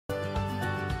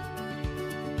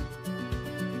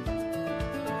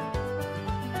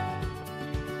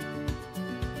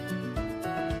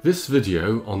This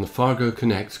video on the FARGO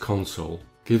Connect Console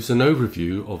gives an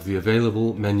overview of the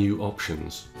available menu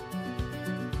options.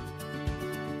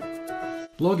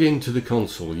 Log into the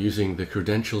console using the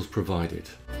credentials provided.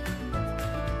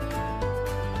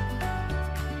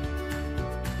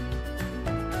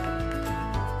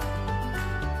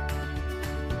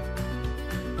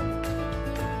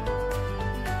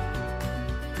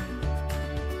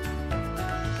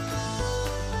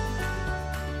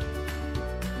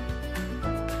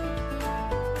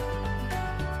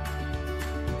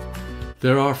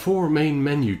 There are 4 main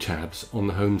menu tabs on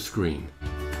the home screen.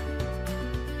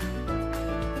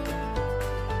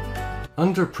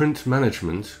 Under Print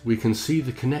Management, we can see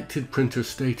the connected printer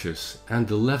status and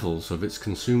the levels of its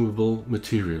consumable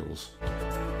materials.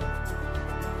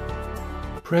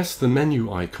 Press the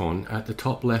menu icon at the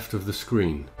top left of the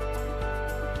screen.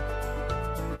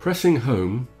 Pressing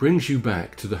Home brings you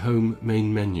back to the Home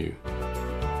main menu.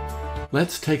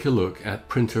 Let's take a look at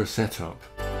Printer Setup.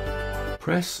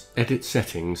 Press Edit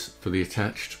Settings for the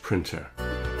attached printer.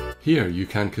 Here you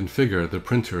can configure the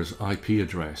printer's IP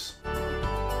address.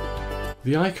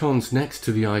 The icons next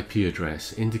to the IP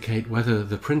address indicate whether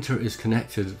the printer is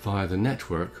connected via the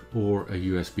network or a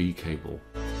USB cable.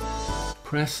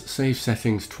 Press Save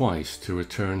Settings twice to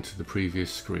return to the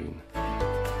previous screen.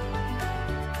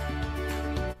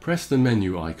 Press the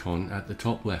menu icon at the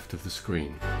top left of the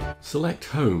screen. Select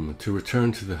Home to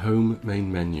return to the Home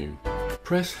main menu.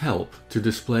 Press Help to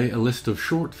display a list of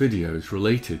short videos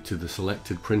related to the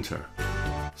selected printer.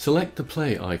 Select the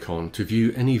play icon to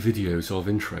view any videos of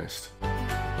interest.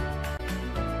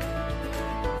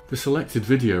 The selected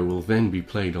video will then be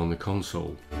played on the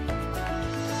console.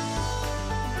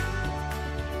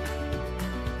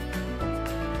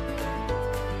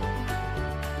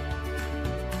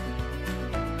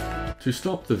 To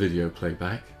stop the video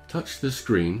playback, touch the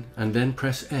screen and then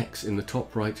press X in the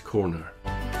top right corner.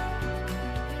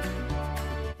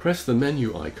 Press the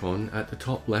menu icon at the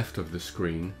top left of the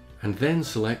screen and then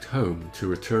select Home to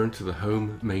return to the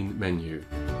Home main menu.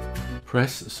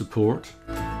 Press Support.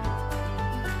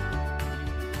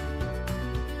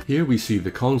 Here we see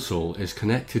the console is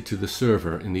connected to the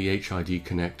server in the HID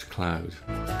Connect cloud.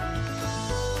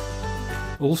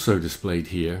 Also displayed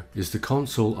here is the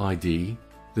console ID,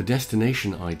 the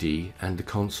destination ID and the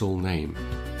console name.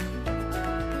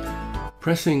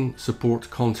 Pressing Support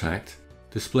Contact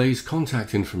displays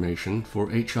contact information for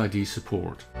HID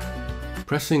support.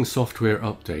 Pressing Software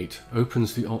Update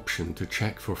opens the option to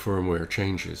check for firmware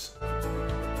changes.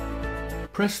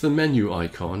 Press the menu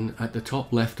icon at the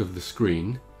top left of the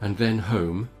screen and then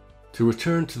Home to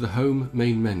return to the Home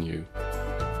main menu.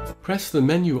 Press the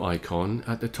menu icon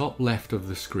at the top left of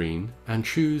the screen and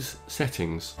choose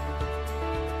Settings.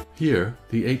 Here,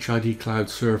 the HID Cloud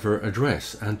server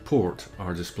address and port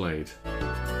are displayed.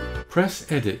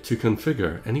 Press Edit to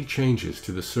configure any changes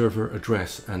to the server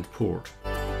address and port.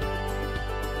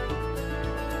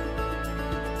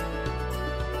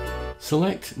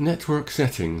 Select Network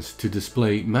Settings to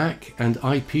display MAC and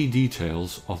IP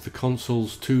details of the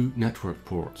console's 2 network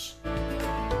ports.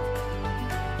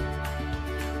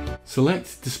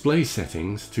 Select Display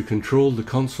Settings to control the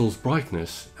console's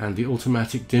brightness and the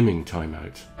automatic dimming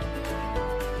timeout.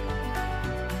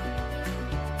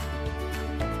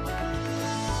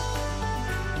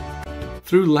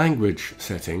 Through Language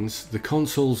Settings, the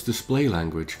console's display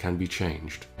language can be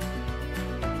changed.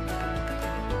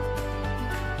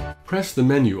 Press the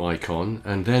menu icon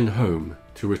and then Home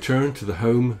to return to the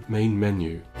Home main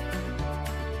menu.